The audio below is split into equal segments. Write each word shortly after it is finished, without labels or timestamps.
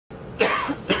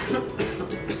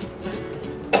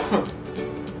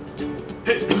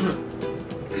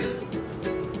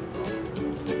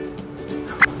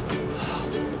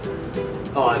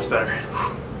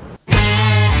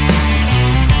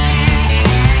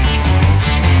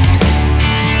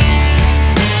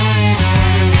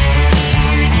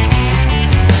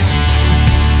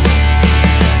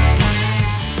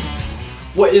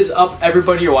What is up,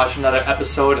 everybody? You're watching another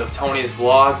episode of Tony's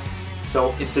Vlog.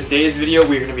 So in today's video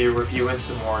we're going to be reviewing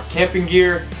some more camping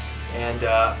gear, and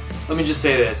let me just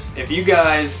say this. If you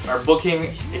guys are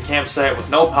booking a campsite with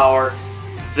no power,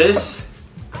 this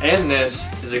and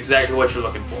this is exactly what you're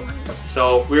looking for.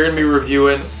 So we're going to be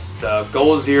reviewing the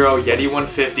Goal Zero YETI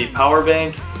 150 power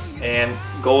bank and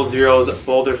Goal Zero's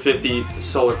Boulder 50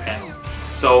 solar panel.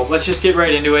 So let's just get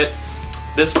right into it.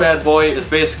 This bad boy is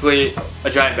basically a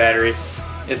giant battery.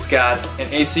 It's got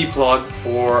an AC plug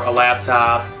for a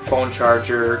laptop, phone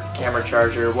charger, camera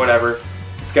charger, whatever.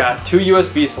 It's got two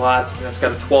USB slots, and it's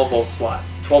got a 12-volt slot.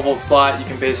 12-volt slot, you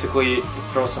can basically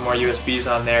throw some more USBs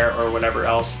on there or whatever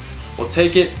else will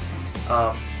take it.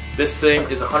 This thing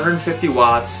is 150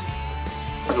 watts.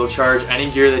 It'll charge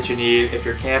any gear that you need if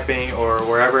you're camping or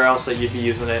wherever else that you'd be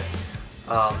using it.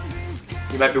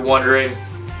 You might be wondering,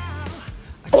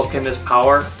 what can this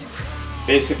power?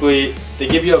 Basically, they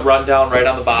give you a rundown right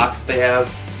on the box that they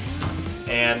have,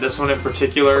 and this one in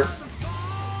particular,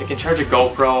 it can charge a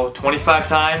GoPro 25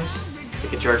 times,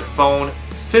 it can charge a phone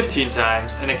 15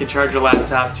 times, and it can charge your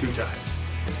laptop 2 times.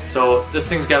 So this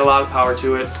thing's got a lot of power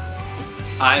to it.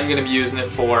 I'm going to be using it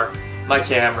for my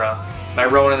camera, my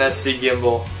Ronin SC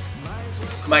gimbal,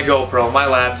 my GoPro, my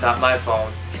laptop, my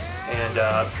phone,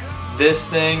 and this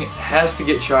thing has to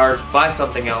get charged by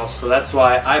something else, so that's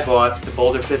why I bought the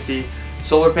Boulder 50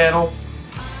 solar panel.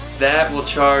 That will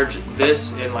charge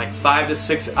this in like 5 to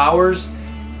 6 hours,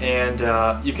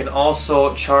 and you can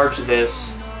also charge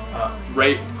this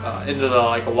right into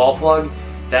like a wall plug.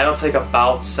 That'll take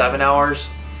about 7 hours.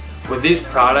 With these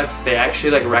products, they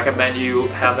actually like recommend you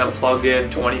have them plugged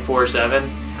in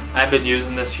 24/7. I've been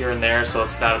using this here and there, so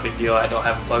it's not a big deal. I don't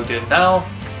have them plugged in now,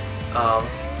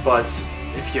 but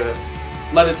if you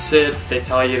let it sit, they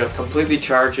tell you to completely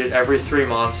charge it every 3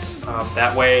 months.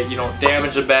 That way you don't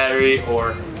damage the battery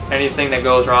or anything that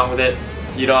goes wrong with it.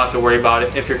 You don't have to worry about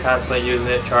it if you're constantly using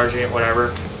it, charging it,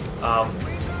 whatever.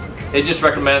 They just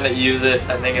recommend that you use it.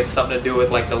 I think it's something to do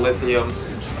with like the lithium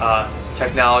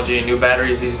technology and new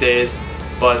batteries these days.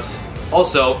 But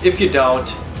also, if you don't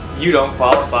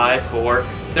qualify for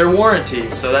their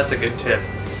warranty, so that's a good tip.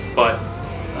 But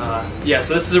yeah,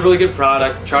 so this is a really good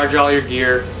product. Charge all your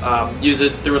gear, use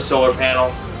it through a solar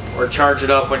panel, or charge it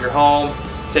up when you're home,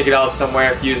 take it out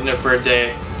somewhere if you're using it for a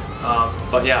day.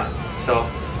 But yeah, so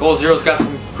Goal Zero's got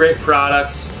some great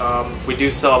products. We do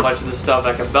sell a bunch of this stuff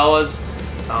at Cabela's.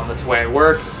 That's the way I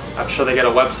work. I'm sure they got a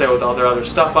website with all their other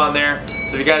stuff on there.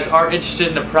 So if you guys are interested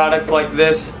in a product like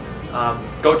this,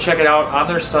 go check it out on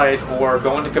their site, or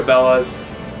go into Cabela's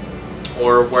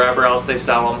or wherever else they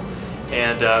sell them,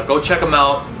 and go check them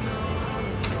out.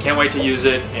 I can't wait to use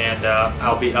it, and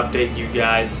I'll be updating you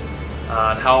guys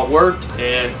on how it worked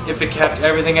and if it kept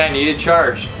everything I needed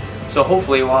charged. So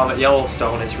hopefully while I'm at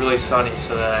Yellowstone it's really sunny,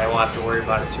 so that I won't have to worry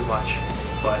about it too much.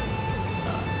 But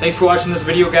thanks for watching this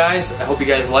video, guys. I hope you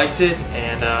guys liked it,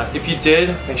 and if you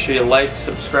did, make sure you like,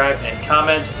 subscribe, and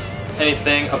comment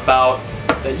anything about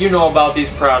that you know about these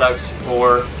products,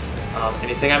 or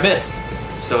anything I missed.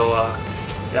 So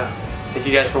yeah, thank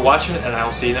you guys for watching, and I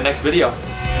will see you in the next video.